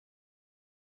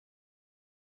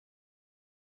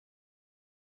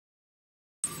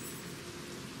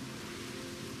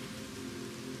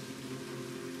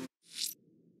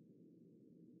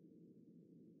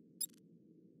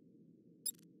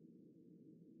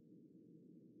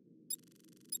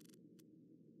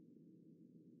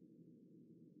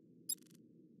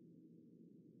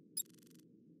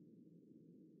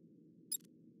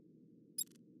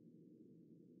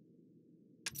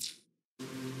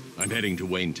I'm heading to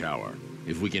Wayne Tower.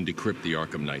 If we can decrypt the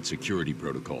Arkham Knight security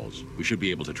protocols, we should be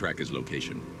able to track his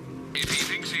location. If he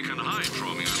thinks he can hide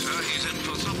from you, sir, he's in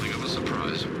for something of a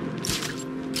surprise.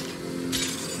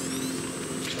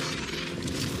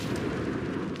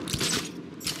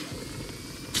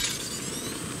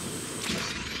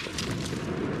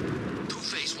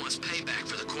 Two-Face wants payback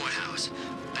for the courthouse.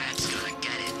 Bat's gonna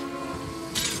get it.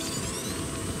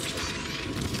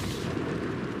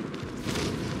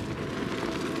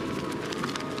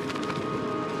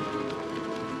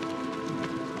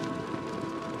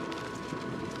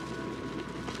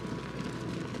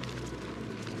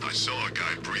 I saw a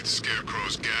guy breathe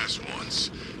Scarecrow's gas once.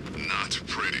 Not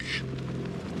pretty.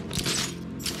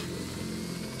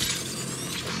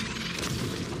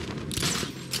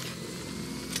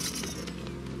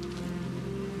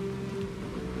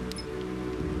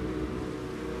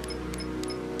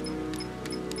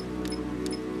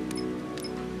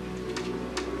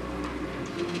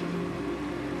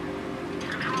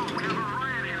 Control, we have a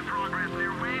riot in progress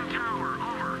near Wayne Tower.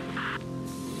 Over.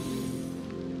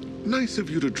 Nice of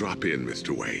you to drop in,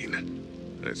 Mr. Wayne.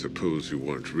 I suppose you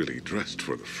weren't really dressed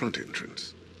for the front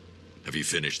entrance. Have you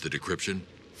finished the decryption?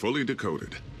 Fully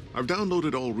decoded. I've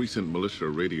downloaded all recent militia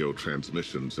radio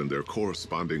transmissions and their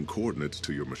corresponding coordinates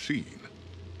to your machine.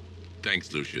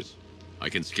 Thanks, Lucius. I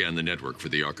can scan the network for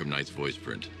the Arkham Knight's voice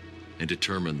print and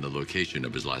determine the location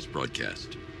of his last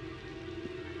broadcast.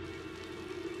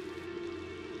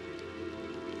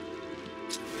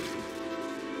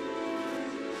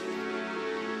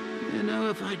 You know,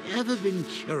 if I'd ever been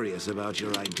curious about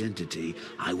your identity,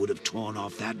 I would have torn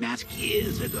off that mask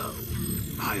years ago.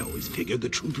 I always figured the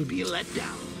truth would be a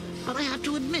letdown. But I have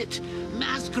to admit,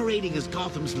 masquerading as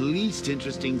Gotham's least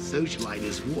interesting socialite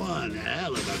is one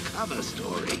hell of a cover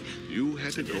story. You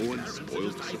had to go and spoil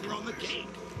the surprise.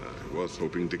 I was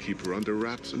hoping to keep her under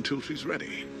wraps until she's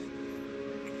ready.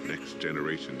 Next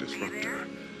generation disruptor.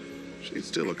 She's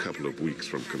still a couple of weeks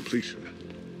from completion,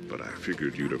 but I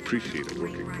figured you'd appreciate a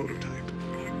working prototype.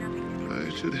 I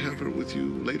should have her with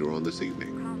you later on this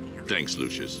evening. Thanks,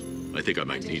 Lucius. I think I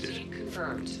might need it. Identity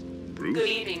confirmed. Bruce? Good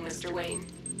evening, Mr. Wayne.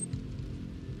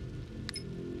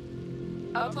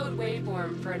 Upload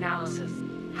waveform for analysis.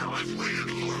 Now I've waited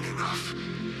long enough.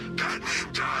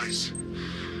 Batman dies.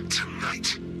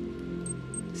 Tonight.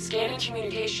 Scanning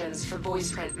communications for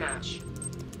voice print match.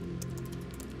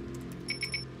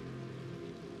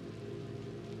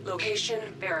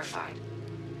 Location verified.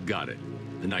 Got it.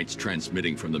 The Knight's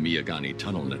transmitting from the Miyagani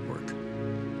tunnel network.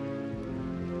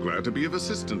 Glad to be of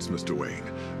assistance, Mr. Wayne.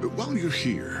 While you're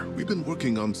here, we've been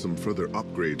working on some further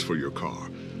upgrades for your car.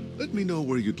 Let me know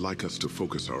where you'd like us to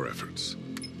focus our efforts.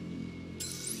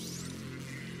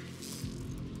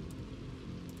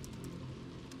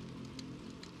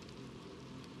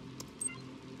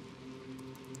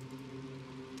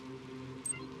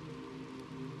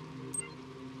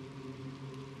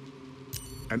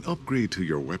 An upgrade to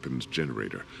your weapons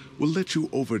generator will let you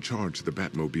overcharge the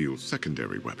Batmobile's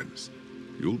secondary weapons.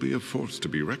 You'll be a force to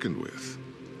be reckoned with.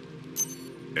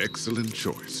 Excellent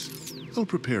choice. I'll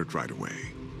prepare it right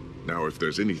away. Now, if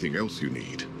there's anything else you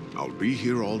need, I'll be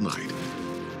here all night.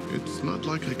 It's not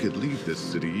like I could leave this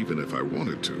city even if I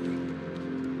wanted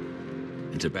to.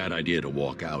 It's a bad idea to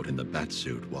walk out in the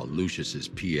Batsuit while Lucius's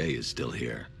PA is still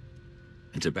here.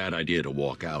 It's a bad idea to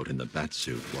walk out in the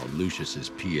Batsuit while Lucius's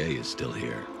PA is still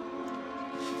here.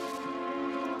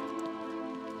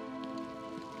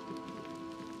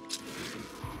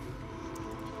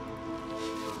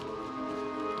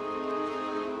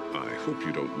 I hope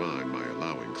you don't mind my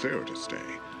allowing Clara to stay.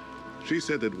 She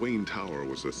said that Wayne Tower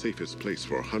was the safest place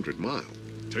for 100 Mile.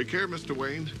 Take care, Mr.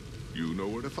 Wayne. You know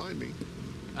where to find me.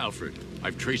 Alfred,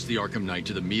 I've traced the Arkham Knight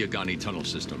to the Miyagani tunnel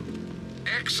system.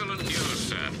 Excellent news,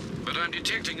 sir. But I'm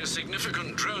detecting a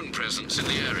significant drone presence in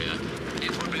the area.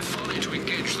 It would be folly to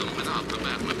engage them without the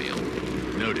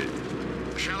Batmobile. Noted.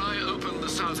 Shall I open the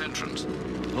south entrance?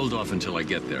 Hold off until I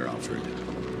get there, Alfred.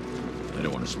 I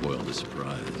don't want to spoil the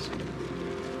surprise.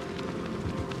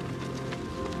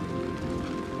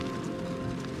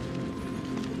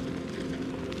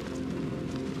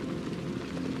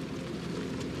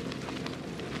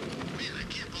 Man, I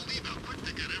can't believe how quick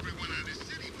they got everyone out of the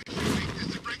city. We should make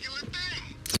this a regular thing.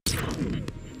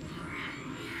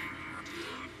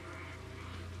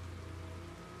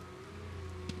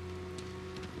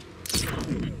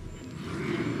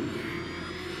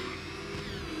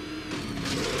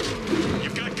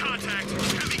 You've got contact.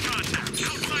 Heavy contact.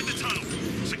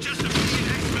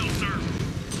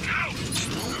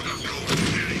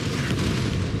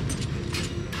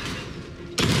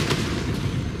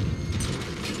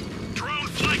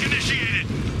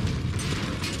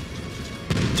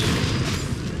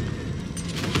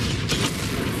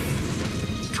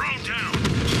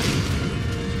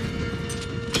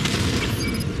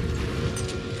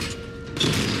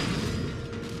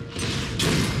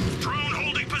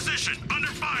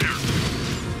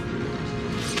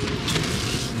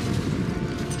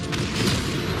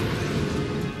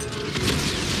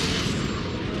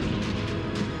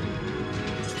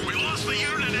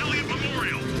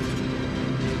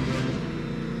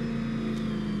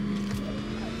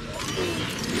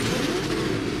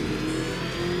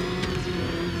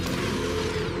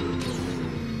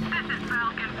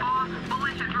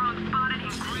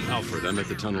 Alfred, I'm at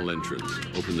the tunnel entrance.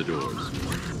 Open the doors.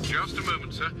 Just a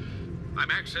moment, sir. I'm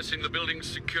accessing the building's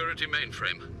security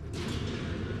mainframe.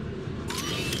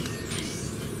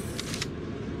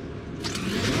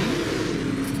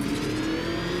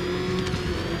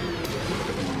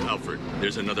 Alfred,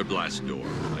 there's another blast door.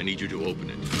 I need you to open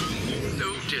it.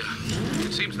 Oh dear.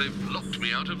 It seems they've locked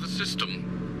me out of the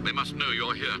system. They must know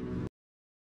you're here.